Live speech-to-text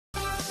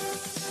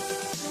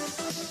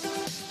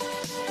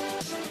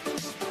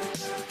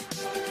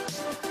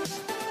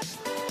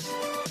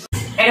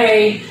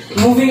Anyway,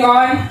 moving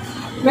on.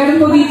 Meron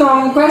po dito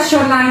ang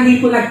question na hindi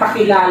po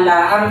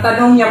nagpakilala. Ang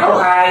tanong niya po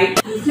ay,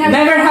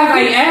 never have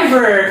I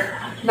ever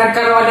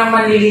nagkaroon ng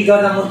manliligaw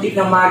ng muntik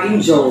ng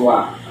maging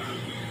jowa.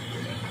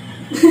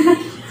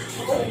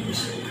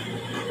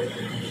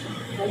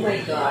 Oh my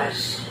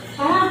gosh.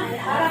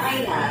 Parang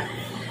I have.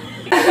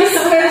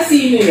 Pero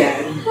sino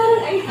yan?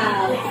 Parang I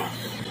have.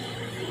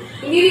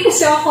 Hindi rin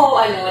kasi ako,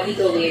 di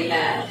gawin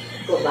na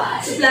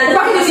babae.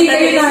 Bakit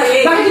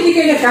hindi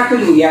kayo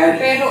nagkatuluyan?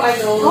 Pero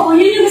Oo,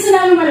 yun yung gusto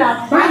namin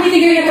malaman. Bakit hindi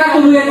kayo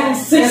nagkatuluyan ng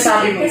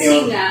sinasabi mo kasi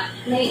yun? nga,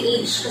 may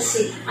age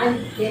kasi, I'm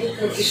very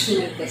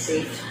traditional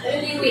kasi. Alam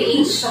niyo, may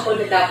age ako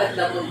na dapat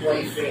na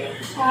mag-boyfriend.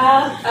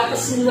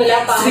 Tapos wala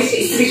pa ako sa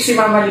age. Strict si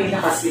Mama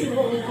Lina kasi.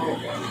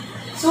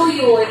 So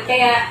yun,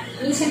 kaya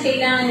minsan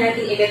kailangan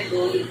natin i-let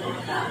go yung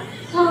mga tao.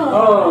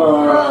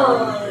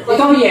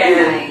 Ikaw yan.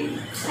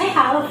 I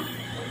have.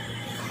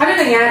 Ano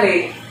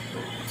nangyari?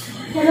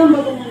 Dalawang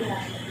bago mo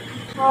lang.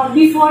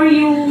 Before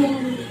yung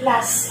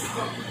last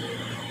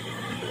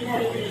na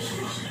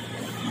relationship.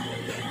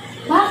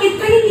 Bakit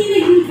pa hindi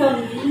naging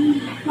kami?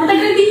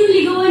 Matagal din yung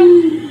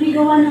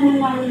ligawan naman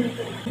namin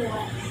ito.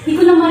 Hindi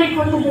ko na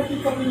ma-record kung ba't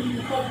kami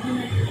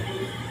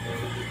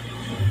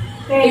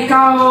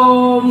Ikaw,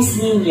 Miss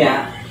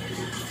Ninja.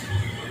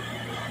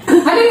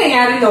 Ano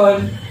nangyari doon?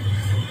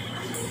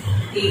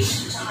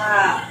 Age,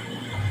 tsaka...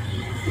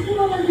 Hindi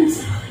ko naman din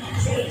sa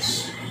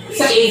age.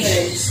 Sa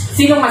age.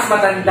 Sinong mas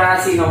matanda?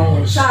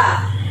 Sinong...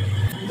 Siya.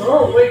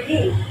 No,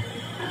 working.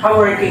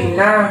 Working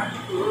na.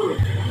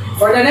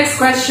 For the next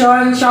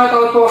question,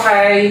 shoutout po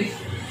kay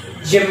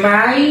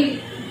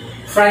Jemay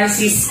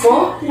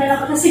Francisco.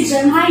 Kilala ko si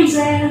Jem. Hi,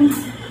 Jem.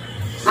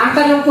 Ang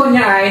tanong po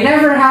niya ay,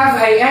 never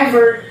have I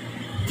ever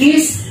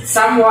kissed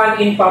someone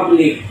in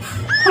public.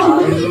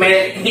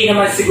 Hindi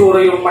naman siguro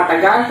yung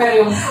matagal, pero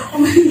yung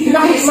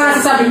bakit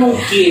masasabi mong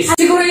kiss?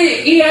 Siguro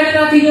i-ano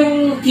natin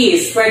yung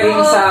kiss.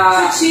 Pwedeng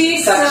sa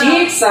cheeks,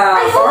 sa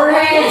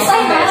forehead, sa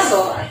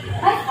beso.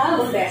 I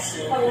have.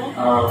 Beso.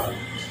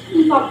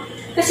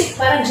 Kasi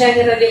parang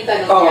general yung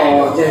tanong niya.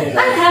 General.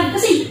 I have.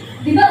 Kasi,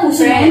 di ba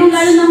uso na yun,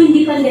 lalo nang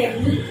hindi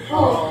pandemic.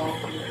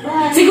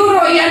 Siguro,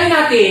 i-ano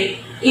natin,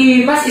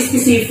 mas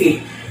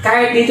specific.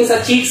 Kahit dito sa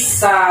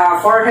cheeks, sa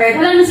forehead,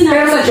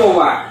 pero sa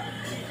jowa.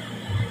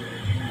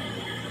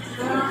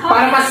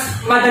 Para mas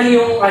madali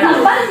yung Parang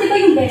di ba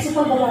yung beso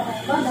pag bawa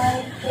tayo? Bagay,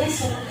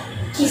 beso,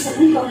 kiss at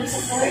ikaw sa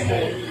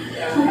forehead.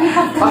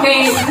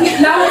 Okay,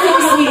 naman yung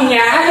Miss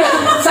Ninya.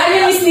 Saan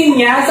yung Miss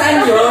Ninya?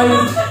 Saan yun?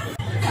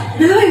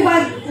 Dalawang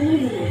bag.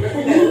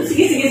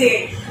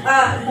 Sige.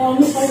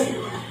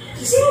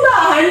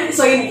 Simbahan.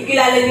 So,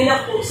 kilala niyo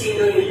na kung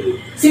sino yun.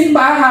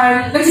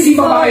 Simbahan?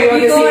 Nagsisimba ba kayo?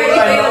 Ito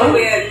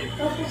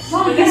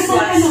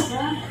Ano?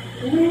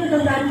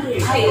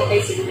 Ay,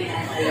 okay, sige may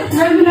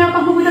Sabi mo na,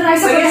 pag pupunta tayo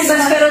sa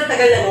Pag-express, pero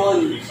tagal na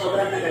nun.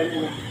 Sobrang tagal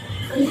na.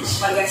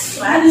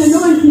 Pag-express.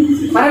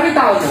 Maraming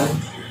tao na.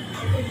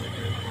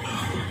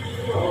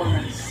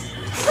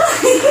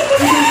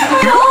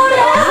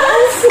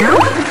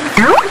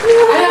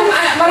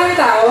 Maraming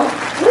tao?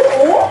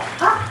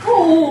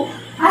 Oo.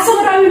 So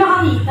marami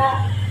makakita.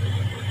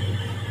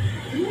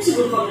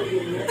 Siguro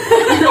pag-ibig niya.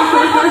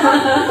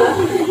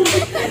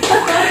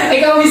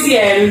 Ikaw, Miss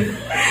Yel?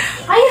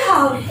 I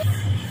have.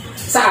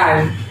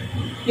 Saan?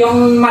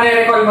 Yung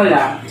marirecall mo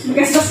lang?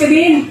 Magastos ka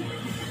din.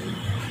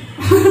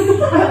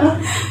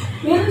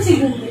 Meron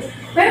siguro.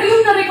 Pero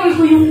yung na-recall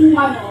ko yung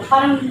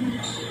parang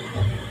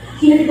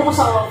hinatid ako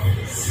sa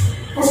office.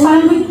 Tapos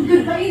parang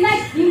goodbye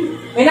night.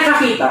 May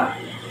nakakita?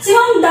 Si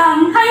Ma'am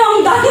Dang. Hi,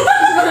 Ma'am Dang.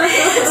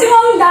 Si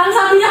Ma'am Dang,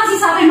 sabi niya kasi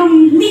sa akin nung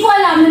hindi ko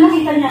alam na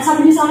nakita niya.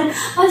 Sabi niya sa akin,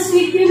 ang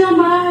sweet niyo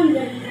naman.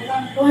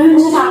 Wala mo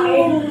siya sa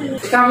akin.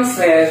 Ikaw, Miss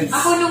Friends?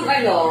 Ako nung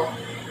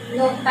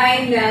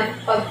time na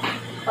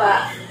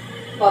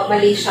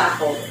Malaysia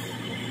ako,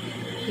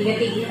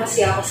 hinatid niya kasi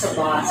ako sa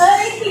bus.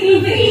 Ay,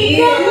 tinibig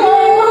ako.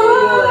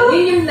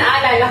 Yun yung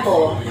naalala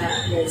ko.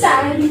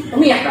 Saan?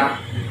 Umiyak ka?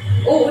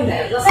 Oo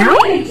na. Ako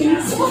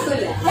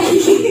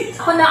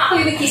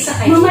yung nag-kiss sa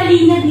kanya.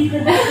 Mamali na dito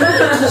na.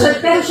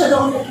 Pero siya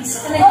doon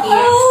nag-kiss. Ako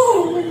nag-kiss.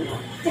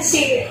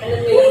 Kasi, alam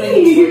mo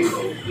naman yung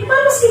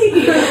Mas kinig.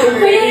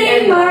 Kuya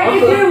Raymar,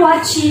 if you're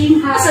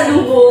watching, sa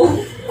lubo.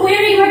 Kuya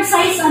Raymar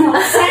size, 7.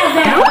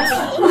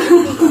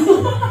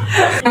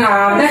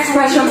 Next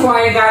question po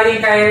ay galing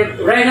kay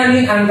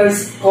Renalyn_Dacu.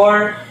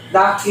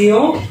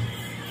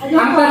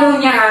 Ang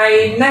tanong niya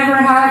ay, never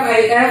have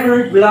I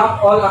ever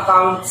blocked all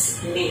accounts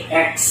ni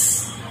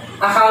ex.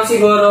 Account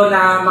siguro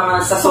na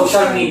mga sa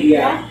social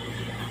media.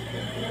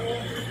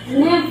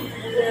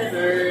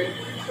 Never.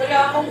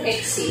 Wala akong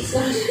exes.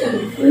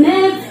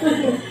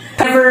 Never.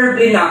 Never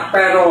block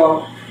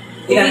pero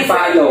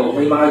in-unfollow.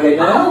 May mga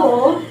gano'n?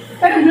 Oo.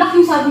 Pero block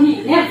yung sabi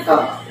niya,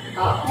 never.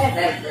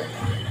 Never.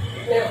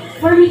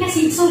 For me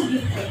kasi, it's so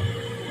different.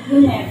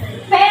 You never.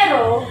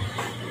 Pero,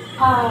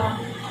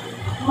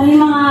 may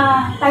mga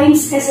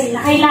times kasi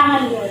na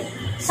kailangan yun.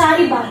 Sa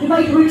iba, di ba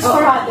it works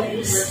for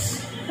others?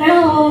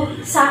 Pero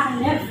sa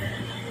akin, never.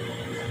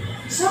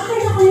 Sa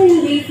akin ako yung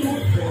date mo.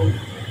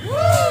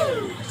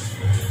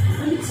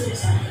 Ano gusto mo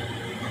sa akin?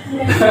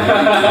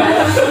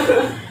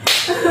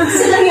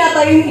 Sila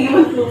yata yung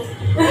human group.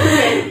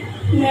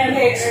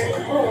 Never.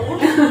 Oo.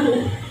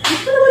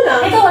 Ito naman na.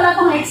 Ito, wala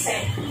pang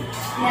except.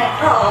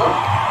 Never. Oo.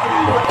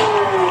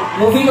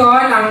 Moving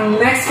on, ang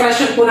next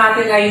question po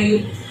natin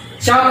ay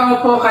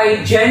shoutout po kay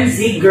Gen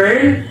Z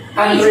Girl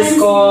 _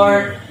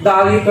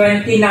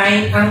 Dolly29.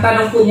 Ang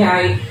tanong po niya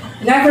ay,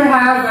 never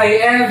have I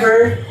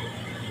ever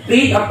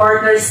read a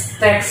partner's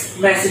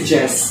text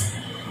messages.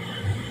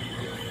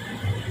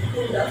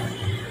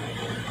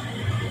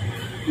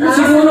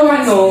 Siguro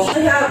ano? I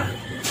have.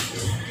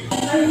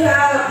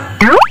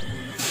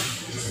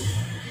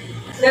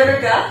 Never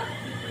ka?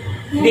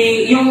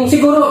 Yung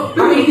siguro,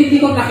 ang intindi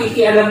ko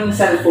nakikialam ng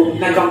cellphone,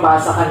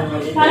 nagambasa ka naman.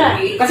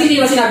 Kasi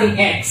hindi mo sinabing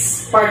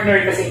ex,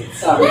 partner kasi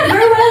sabi. Never,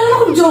 wala naman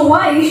akong jowa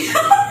eh.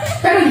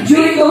 Pero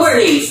during those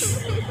days,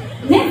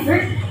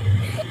 Never.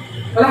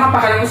 wala kang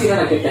pakialam kung sino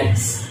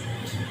nag-text.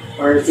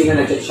 Or sino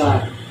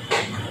nag-chat.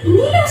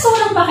 Hindi lang sa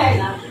walang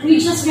pakialam. We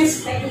just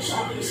respect each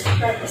other's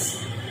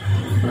privacy.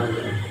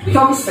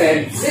 Ikaw, Miss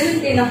Fred. Ganun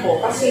din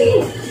ako kasi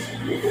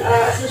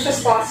as much as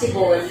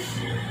possible,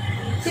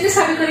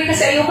 sinasabi ko rin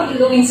kasi ayoko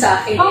iluwin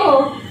sa akin.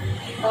 Oo.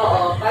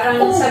 Oo.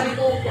 Parang sabi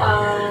ko,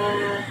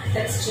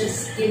 that's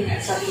just, yun nga,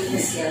 sabi ni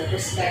Miss Yel,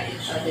 respect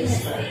each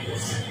other's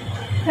privacy.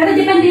 Pero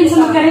depende yun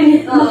sa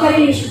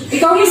magka-relationship.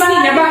 Ikaw, Miss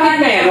Nina, bakit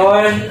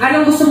meron?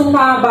 Anong gusto mong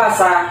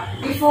mabasa?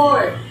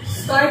 Before,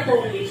 start the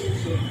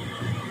relationship.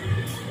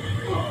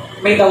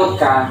 May doubt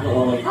ka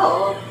noon.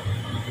 Oo.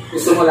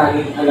 Gusto mo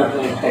laging alam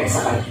na yung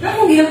text sa kanya.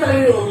 Pero hindi lang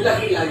talaga yung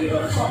lagi-lagi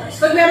oras.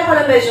 Pag meron ka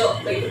na medyo,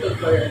 may tutod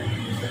ko rin.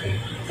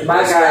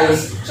 Sabagay,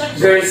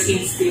 girls'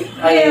 instinct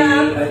ay...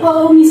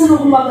 Oo, minsan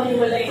akong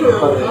babaliwalay.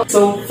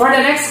 So, for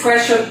the next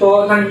question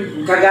po,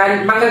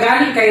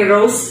 manggagaling kay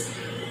Rose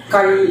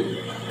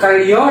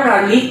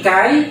Calyora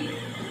Likay.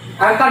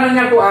 Ang tanong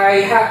niya po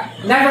ay,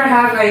 never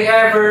have I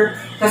ever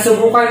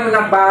nasubukan mo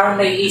na ba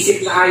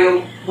naiisip na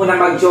ayaw mo na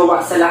magjowa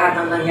sa lahat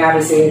ng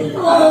nangyari sa iyo?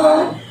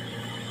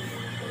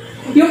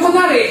 Yung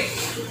kunwari,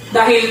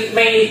 dahil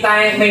may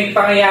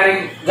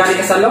pangyayaring galing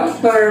ka sa long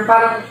term,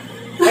 parang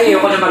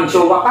ayaw ko na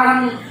magjowa.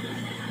 Parang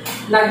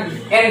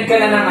nag-end ka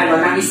na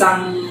ng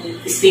isang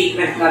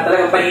statement na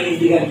talagang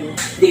paninindigan mo.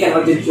 Hindi ka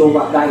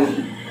magjowa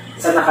dahil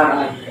sa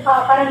nakaraan.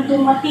 Parang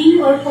dumating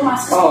or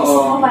pumasok sa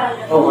isip mo, parang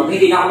Oo,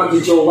 hindi na ako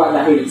magjowa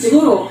dahil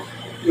siguro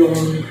yung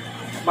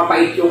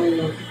mapait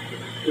yung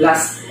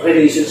last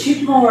relationship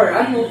mo or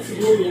ano,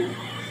 siguro.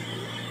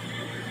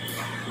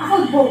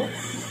 Ako, both.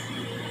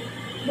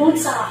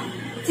 Both sa akin.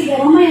 Sige,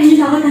 mamaya nyo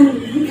dapat namin.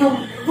 Ikaw,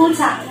 both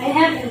sa akin. I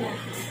have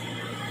enough.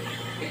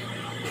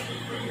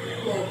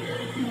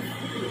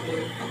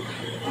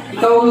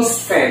 Ikaw, Miss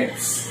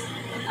Feds.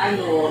 Parang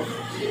both.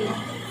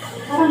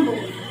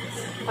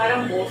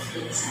 Parang both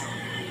din sa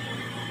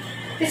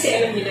kasi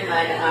alam niyo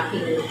naman ang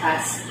aking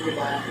past, di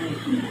ba?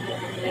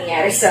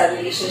 Nangyari sa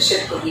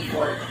relationship ko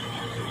before.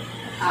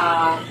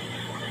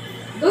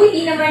 Though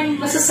hindi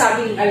naman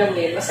masasabing, alam mo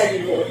yun,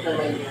 masalimuot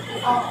naman yun.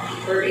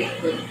 Or it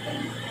could be.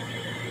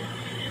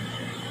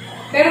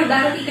 Pero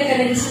darating ka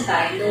talaga sa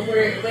time, no,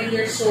 when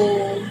you're so,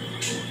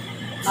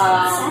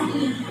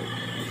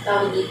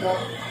 tawag dito,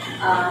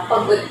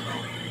 pagod.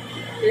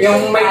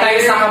 Yung may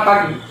times na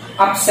kapag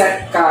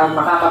upset ka,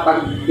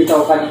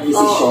 makakapagbitaw ka ng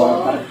desisyon.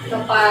 Oo,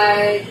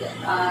 kapag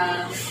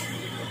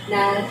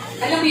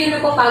alam mo yun,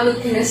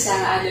 napapagod ka na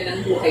sa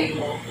ng buhay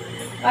mo.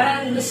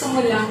 Parang gusto mo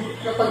lang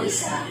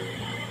kapag-isa.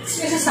 Tapos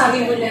may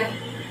sasabi mo na,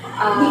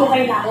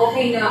 okay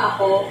na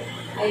ako,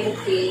 ay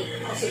okay,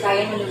 kasi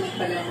kaya mo naman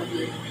pala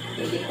maging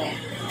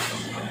independent.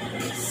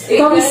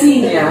 Ikaw, Miss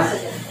Nina?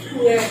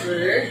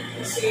 Never.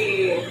 Kasi,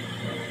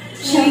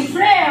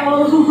 Siyempre,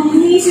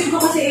 iniisip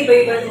ko kasi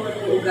iba-iba naman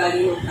yung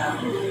ugali ng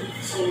tao.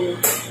 So,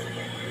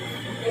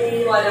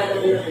 naniniwala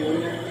naman ako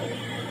na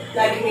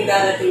laging may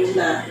darating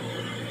na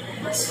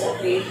mas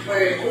okay,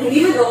 or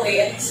hindi man okay,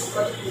 at least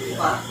matututo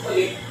ka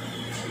ulit.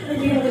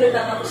 Hindi naman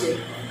nagtatapos eh.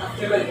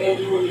 After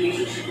mag-end yung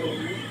relationship mo.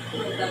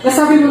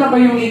 Nasabi mo na ba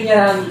yung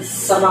linya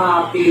sa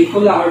mga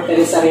pelikula or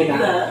teleserye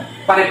na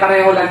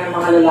pare-pareho lang ng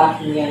mga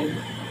lalaking yan?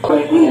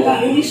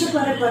 Hindi siya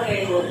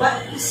pare-pareho.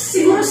 But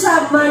siguro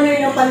sa manner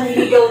ng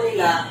panliligaw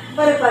nila,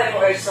 pare-pareho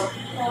or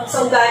sa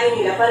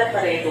ugali nila,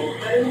 pare-pareho.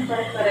 Pero yung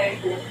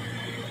pare-pareho,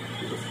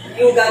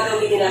 yung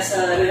gagawin nila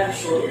sa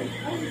relasyon.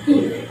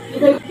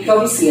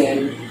 Ikaw, Miss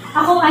Yel?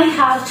 Ako, I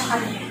have, tsaka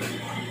never.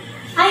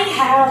 I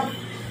have,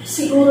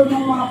 siguro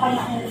ng mga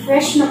panahon,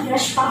 fresh na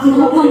fresh pa ang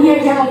mga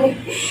pangyayari.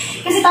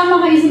 Kasi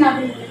tama kayo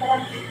sinabi mo,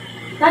 parang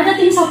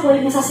dadating sa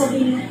point na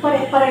sasabihin mo,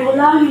 pare-pareho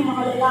lang yung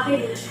mga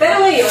lalaki.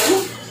 Pero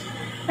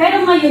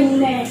ngayon,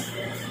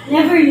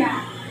 never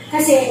na.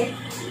 Kasi,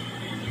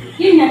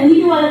 yun nga,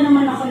 naniniwala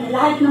naman ako na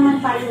lahat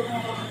naman tayo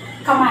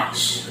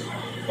kamatch.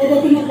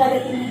 Dadating at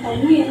dadating ng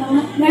time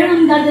ngayon.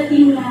 Meron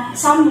dadating na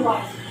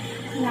someone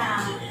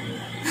na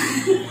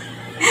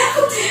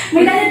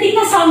may dadating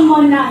na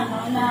someone na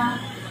na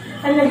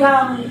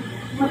talagang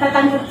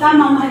matatanggap ka,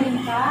 mamahalin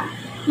ka,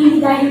 hindi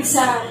dahil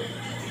sa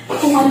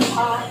kung ano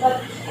ka,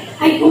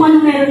 ay kung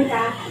ano meron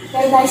ka,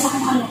 pero dahil sa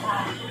kung ano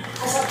ka.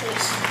 as a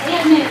person. Kaya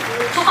never.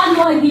 Tsaka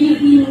no, I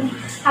believe in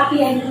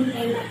happy ending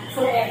and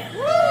forever.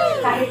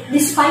 Kahit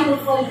despite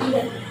of all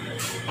the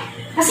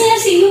kasi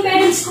yung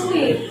parents ko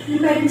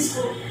yung parents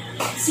ko,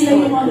 sila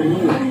yung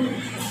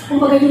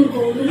kumbaga yung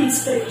goal, yung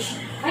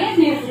inspiration. Kaya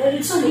never,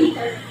 it's so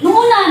later. Noong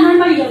una,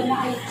 normal yun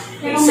na ay.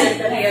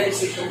 Except the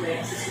realization na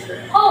yun.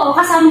 Oo,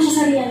 kasama siya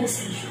sa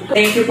realization.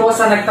 Thank you po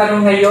sa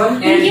nagtanong ngayon.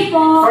 Thank you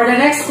po. For the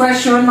next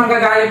question,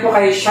 manggagaling po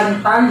kay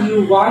Chantal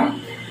Yuan.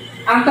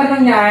 Ang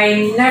tanong niya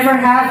ay, never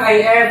have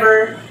I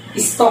ever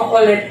stalk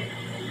ulit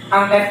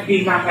ang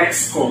FB ng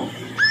ex ko.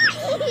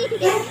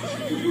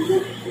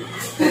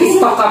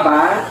 Nag-stalk ka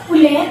ba?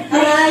 Ulit?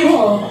 Aray!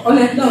 Oo,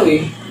 ulit daw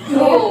eh.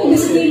 Oo.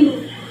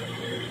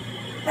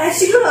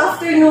 Siguro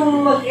after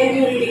nung mag-end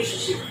yung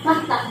relationship.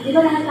 Bakta, di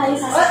ba lahat tayo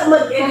sa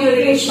Mag-end yung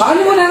relationship. Ano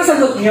mo na ang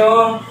sagot nyo?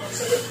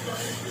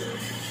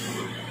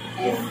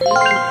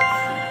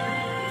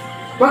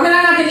 Huwag na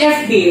lang natin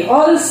FB.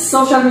 All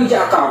social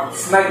media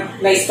accounts.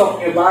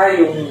 Na-stalk nyo ba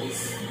yung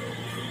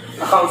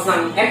accounts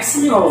ng ex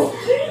nyo?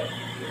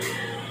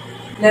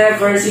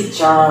 Never si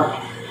Cha.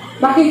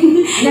 Bakit?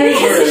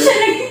 Never.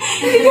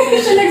 Hindi kasi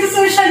siya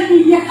nagsa-social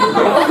media.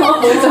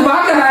 Sa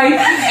bagay.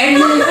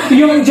 And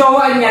yung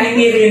jowa niya,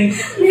 hindi rin.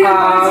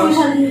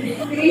 Social media.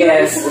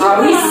 Yes.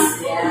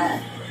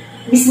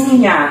 Miss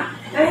niya.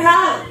 Ay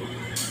ha!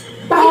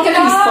 Bakit ka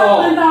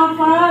nag-stalk?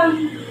 Dapat.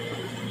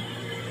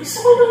 Gusto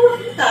ko na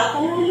makita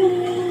kung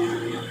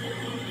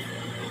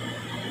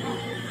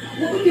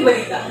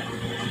nakikibalita.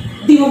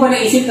 Di mo ba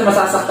naisip na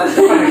masasaktan ka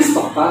pa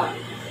nag-stalk ka?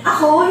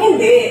 Ako,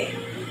 hindi.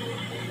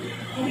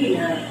 Hindi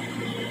na.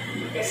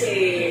 Kasi,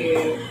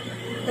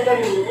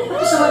 taga-Manila.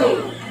 Ba't sa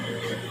Manila?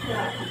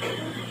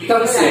 Ikaw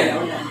siya.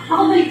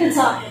 Ako baliktad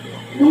sa akin.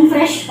 Nung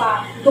fresh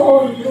pa,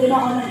 doon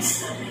ako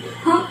nag-start.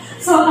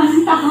 So,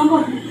 ang tama mo.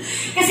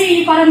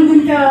 Kasi parang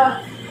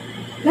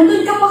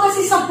nandun ka pa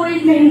kasi sa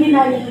point na hindi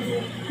na yun.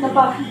 Na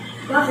parang,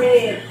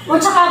 Bakit? o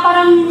tsaka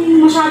parang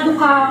masyado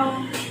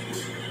kang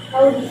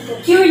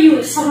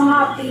curious sa mga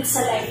updates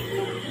sa life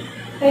mo.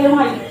 Pero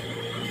ngayon,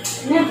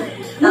 never.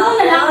 Noon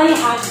na lang kayo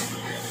have.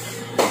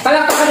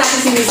 Palakpakan natin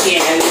si Miss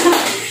Yel.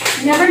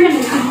 Never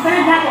naman.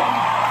 Pero dati,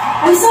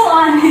 I'm so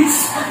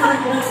honest.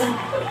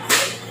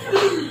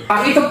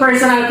 Ito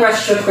personal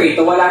question ko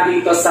ito. Wala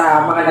dito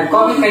sa mga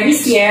nag-comment kay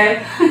Miss Yel.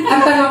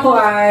 Ang tanong ko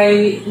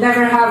ay,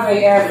 never have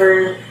I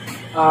ever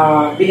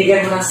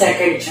binigyan mo ng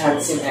second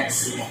chance yung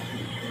ex mo?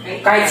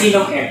 Kahit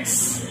sinong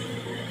ex.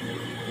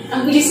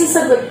 Ang bilis ng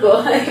sagot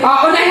ko.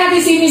 Unahin natin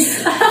si Miss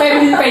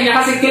Feminine Peña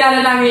kasi kilala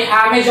namin,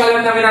 medyo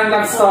alam namin ang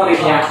love story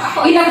niya.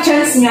 Ilang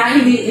chance niya,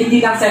 hindi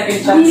lang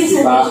second chance,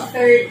 di ba?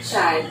 Third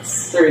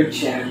chance. Third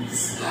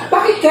chance.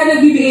 Bakit ka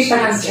nagbibigay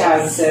pa ng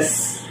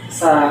chances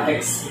sa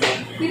ex mo?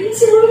 Hindi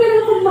siguro ka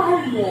naman kung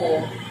mahal mo.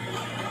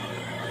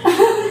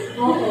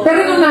 Pero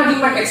nung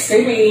naging mag-ex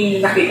kayo,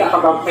 may nakita ka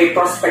ba, may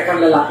prospect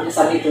kang lalaki na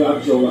saan ito ang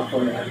jowa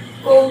ko na?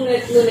 Kung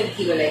nung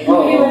nagkiwalay ka.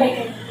 Oo.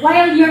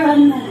 While you're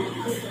on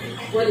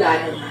Wala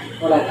naman.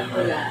 Wala naman.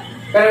 Wala.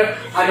 Pero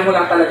ano mo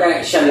lang talaga,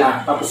 siya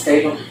lang. Tapos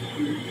kayo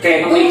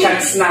nung may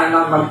chance na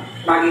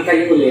maging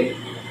kayo ulit.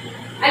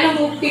 Alam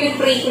mo,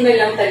 pinag-pray ko na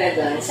lang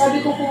talaga. Sabi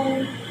ko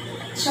kung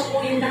siya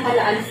po yung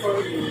nakalaan for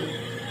me,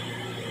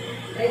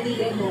 I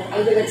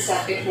will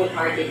accept it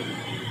wholeheartedly.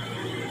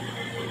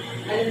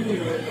 Alam mo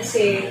yun,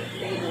 kasi,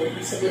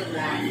 it's a good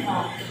man.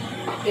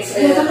 It's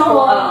a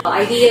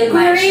ideal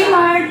man Very siya.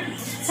 hard.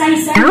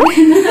 Size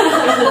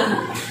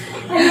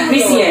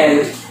Miss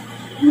Yel,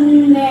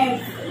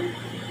 never.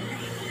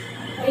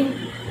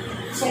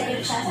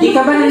 Second chance. di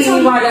ka ba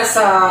naniniwala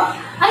sa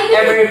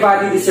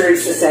everybody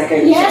deserves a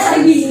second chance? Yes,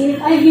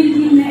 I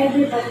believe na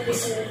everybody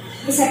deserves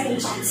a second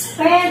chance.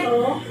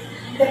 Pero,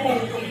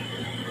 depende.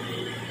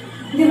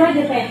 Di ba,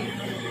 depende?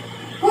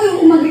 Uy,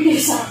 umagri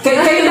kayo sa akin.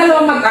 Kayo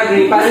dalawang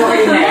mag-agree, paano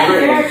kayo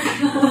never?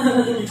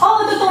 Oo,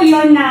 totoo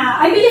yun na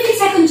I believe in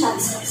second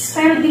chances.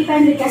 Pero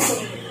depende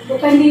kasi.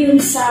 Depende yun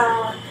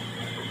sa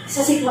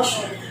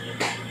sitwasyon.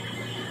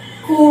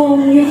 Kung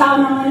yung tao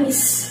naman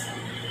is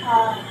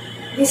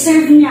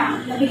deserve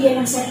niya na bigyan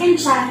ng second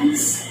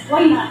chance,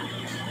 why not?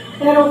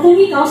 Pero kung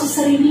ikaw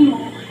sa sarili mo,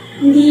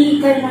 hindi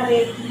ka na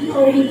ready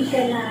or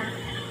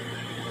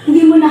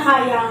hindi mo na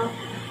kayang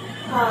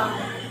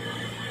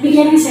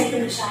bigyan ng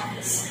second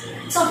chance.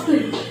 It's up to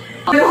you.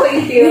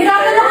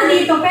 Hirapan ako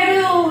dito,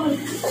 pero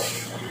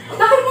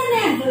bakit na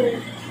never?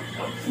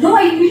 Though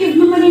I believe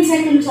naman in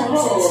second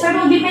chances,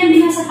 pero depende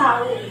na sa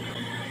tao eh.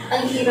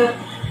 Ang hirap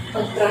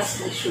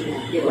pag-trust issue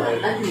mo, di ba?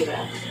 Ang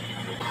hirap.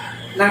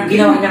 Nang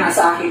ginawa niya nga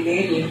sa akin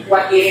din,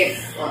 what if?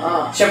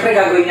 Siyempre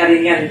gagawin niya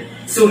rin yan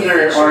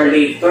sooner or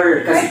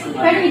later. Kasi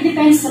Pero it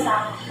depends sa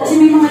tao. Kasi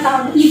may mga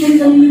tao, even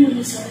though yung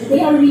reason,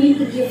 they are willing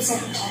to give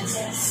second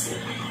chances.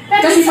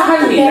 Pero kasi sa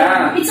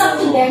kanila. It's up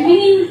to them. I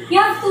mean, you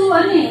have to,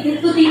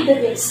 to take the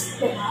risk.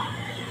 Diba?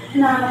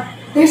 Na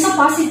there's a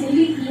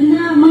possibility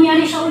na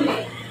mangyari siya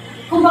ulit.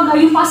 Kumbaga,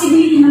 yung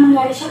possibility na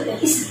mangyari siya ulit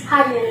is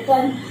higher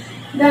than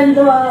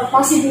the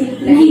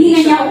possibility na hindi na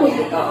niya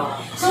ulit.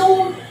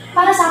 So,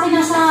 para sa akin,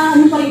 nasa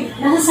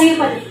sayo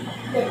pa rin.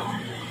 Diba?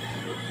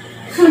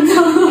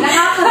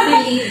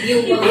 Nakaka-believe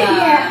yung mga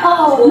Yeah,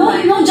 oo.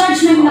 No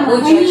judgment naman.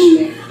 No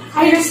judgment.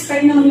 I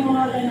respect naman yung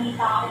mga ganong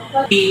tao.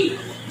 But, We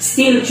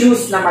still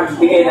choose na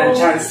magbigay ng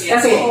chance.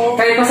 Kasi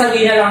kahit pa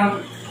sabihin na lang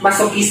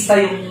masokista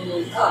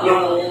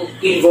yung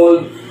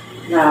involved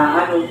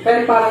na ano,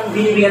 pero parang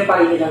binibigyan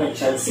pa rin nila ng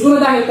chance. Siguro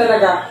dahil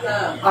talaga,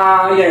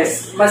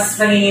 yes, mas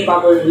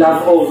nangingibabaw yung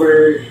love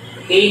over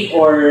hate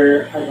or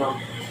ano.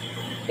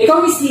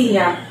 Ikaw, Miss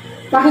Linya,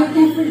 bakit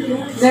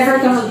never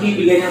ka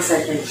magbibigay ng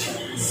second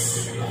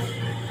chance?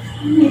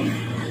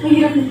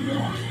 mahirap nito.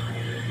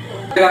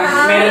 Meron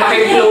na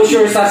kayong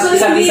closure sa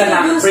isa't isa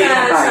na pray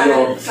na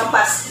tayo. Sa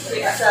past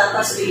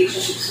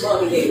relationships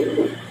mo, hindi.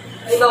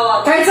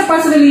 Kahit sa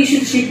past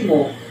relationship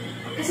mo,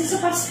 kasi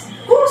sa past,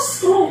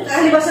 kung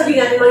halimbawa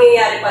sabihin natin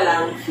mangyayari pa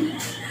lang,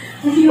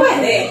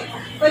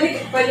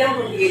 pwede ang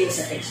magbigay ng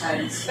second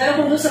chance. Pero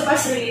kung doon sa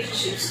past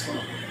relationships ko,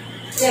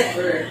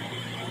 never.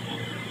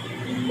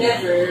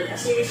 Never.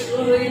 Kasi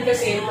siguro yun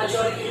kasi, yung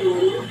majority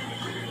rule,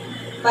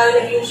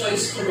 parang naging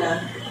choice ko na,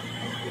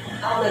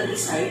 ako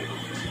nag-decide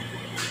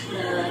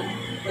na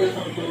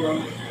welcome to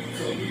wrong.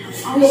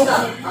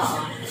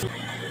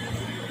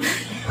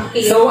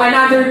 Okay. So,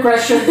 another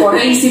question ko,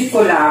 naisip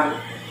ko lang.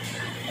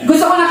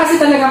 Gusto ko na kasi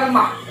talagang,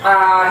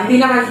 hindi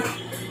naman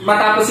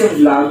matapos yung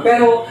vlog,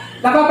 pero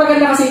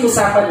napapaganda kasi yung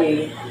usapan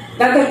eh.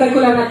 Dadagdag ko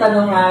lang na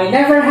tanong ay,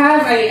 never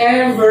have I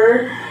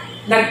ever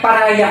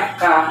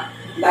nagparayak ka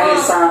dahil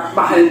sa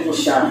mahal mo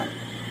siya?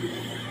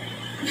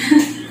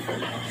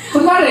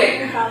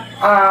 Kunwari,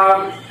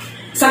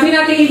 sabi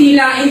natin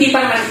hindi pa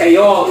naman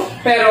kayo,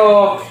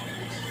 pero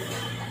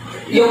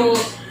yung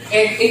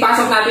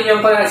ipasok natin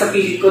yung parang sa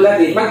pelikula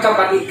din,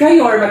 magkapatid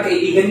kayo or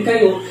magkaibigan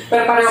kayo,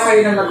 pero pareho kayo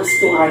nang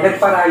nagustuhan,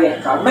 nagparaya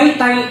ka.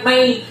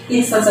 May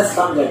instances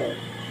bang gano'n?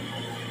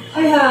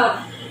 I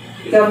have.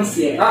 Ikaw, Miss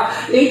Yen.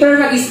 Later,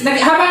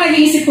 habang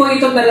nag-iisip po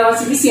itong dalawa,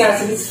 si Miss Yen,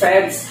 si Miss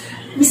Febs,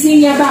 Miss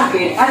Linya,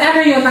 bakit?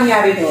 Ano yung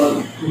nangyari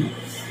noon?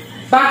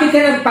 Bakit ka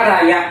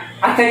nagparaya?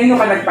 At kanino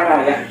ka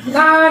nagparaya?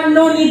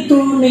 No need to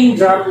name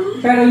drop,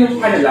 pero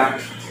yung ano lang,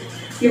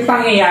 yung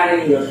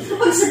pangyayari yun.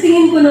 Kapag sa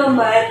tingin ko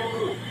naman,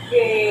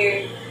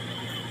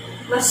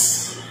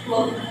 mas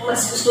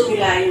gusto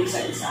nila yung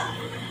isa-isa.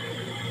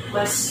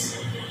 Mas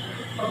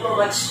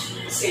magmamatch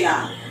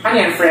sila. Ano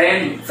yan,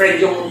 friend? Friend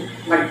yung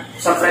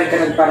sa friend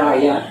ka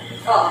nagparaya?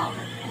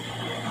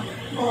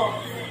 Oo.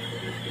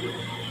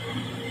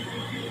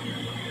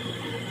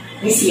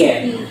 Miss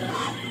Yen.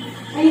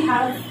 I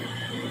have.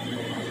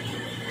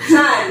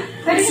 Saan?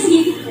 Pero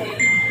hindi friend.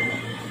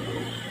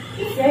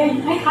 Friend,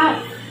 I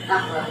have.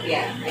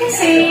 Yeah.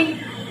 Kasi,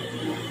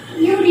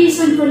 yung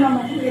reason ko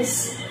naman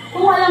is,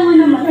 kung alam mo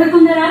naman, or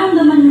kung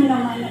nararamdaman mo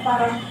naman na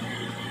parang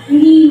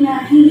hindi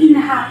na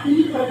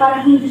happy, or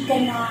parang hindi ka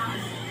na,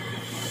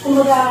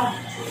 kumbaga,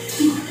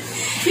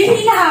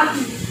 hindi na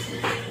happy.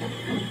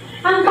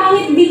 Ang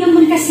pangit din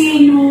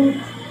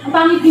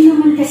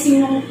naman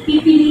kasi nung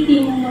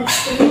pipilitin mo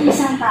mag-stay ng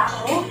isang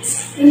tao,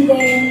 and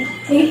then,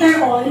 later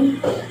on,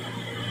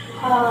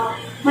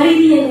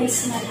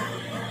 marirealize na lang.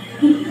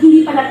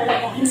 Hindi pala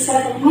talaga.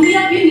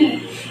 Mahirap yun eh.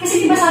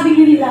 Kasi diba sabi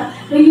nila,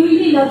 when you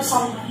really love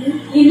someone,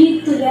 you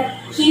need to let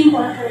him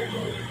or her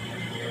go.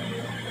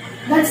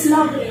 That's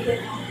love eh.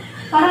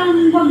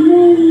 Parang wag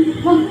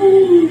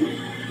mong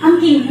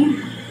angking.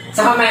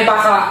 Saka may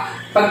baka,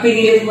 pag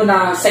pinilit mo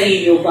na sa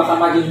iyo, baka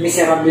maging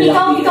miserable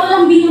lang. Ikaw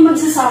lang din yung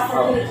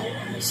magsasuffer later.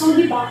 So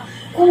diba,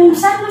 kung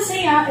saan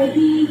masaya,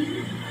 edi,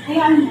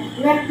 hayaan mo,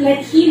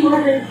 let him or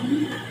her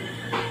be.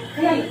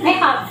 Kaya, I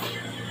have.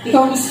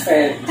 Ikaw, Miss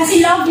Fred.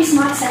 Kasi love is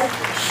not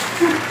selfish.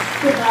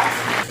 Diba?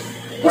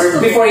 Or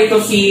before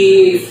ito si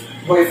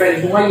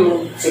boyfriend mo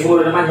ngayon,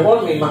 siguro naman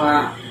noon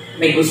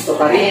may gusto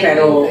ka rin,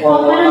 pero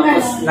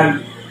tapos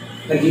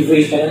nag-give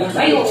way ka na lang.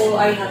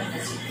 I have.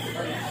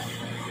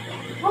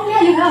 Oh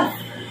yeah, you have.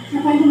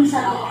 Nakwento mo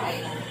sa ako.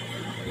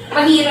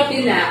 Mahirap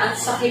yun na. Ang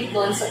sakit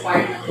doon sa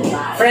part ng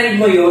babae. Friend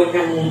mo yun,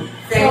 yung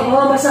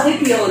Masakit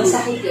yun.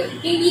 Masakit yun.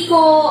 Hindi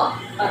ko,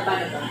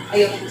 paano ba?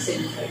 Ayoko na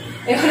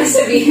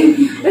sabihin.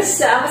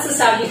 Basta,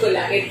 masasabi ko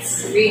lang,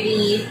 it's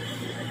really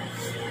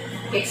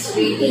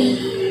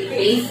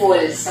painful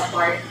sa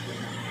part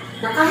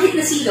na kahit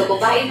na sino,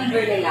 babae man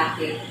or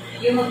lalaki,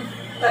 yung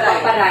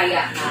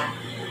magparaya ka.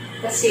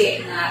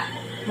 Kasi nga,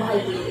 mahal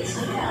mo yung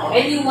isang tao.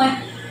 And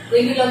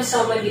when you love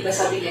someone, di ba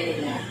sabi na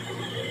nila,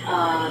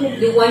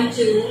 you want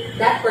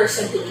that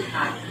person to be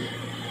happy.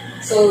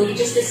 So, you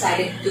just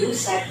decided to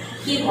set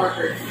him or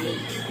her free.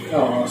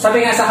 Oo.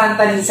 Sabi nga sa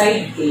kanta ni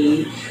Side A,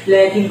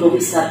 letting go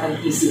is not an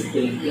easy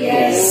thing.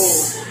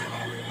 Yes.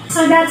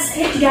 So that's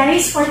it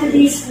guys for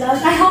today's vlog.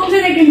 I hope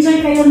na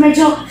nag-enjoy kayo.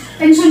 Medyo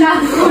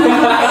pensionado ko.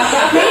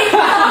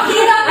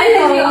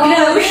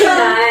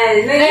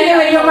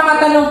 Anyway, yung mga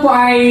tanong po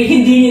ay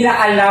hindi nila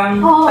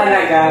alam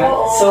talaga.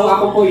 So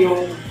ako po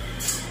yung...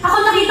 Ako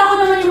nakita ko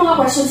naman yung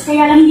mga questions,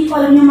 kaya lang hindi ko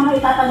alam yung mga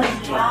itatanong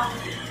nila.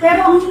 Pero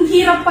ang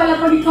hirap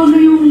pala pag ikaw na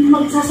yung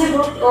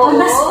magsasagot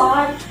on the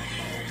spot.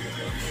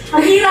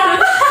 Ang hirap.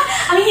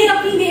 Ang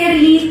hirap hindi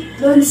i-relate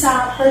doon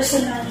sa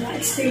personal na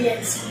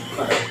experience.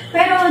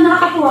 Pero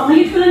nakakatuwa.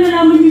 Ngayon ko lang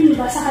nalaman yung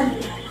iba sa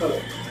kanila.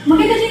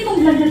 maganda din itong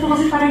vlog na to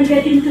kasi parang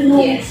getting to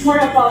know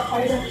more about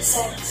our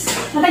sex.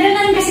 Matagal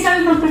na rin kasi kami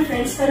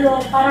mag-friends pero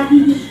parang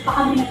hindi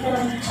pa kami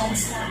nagkaroon ng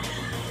chance na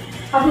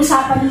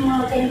pag-usapan ng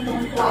mga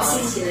ganitong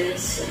klaseng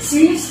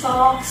serious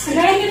talks.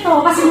 Kagaya nito,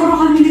 kasi muro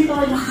kami nito.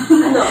 Ano?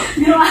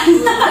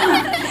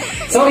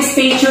 So,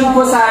 stay tuned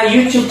po sa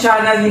YouTube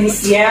channel ni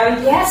Miss Yel.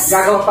 Yes.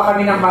 Gagawa pa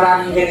kami ng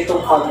maraming ganitong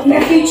content. In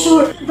the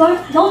future,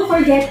 don't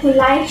forget to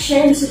like,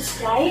 share, and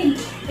subscribe.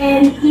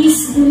 And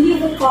please do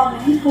leave a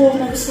comment kung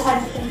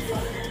nagustuhan niyo itong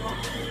vlog.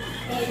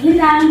 And yun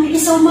lang. Thank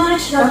you so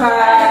much.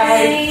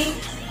 Bye-bye!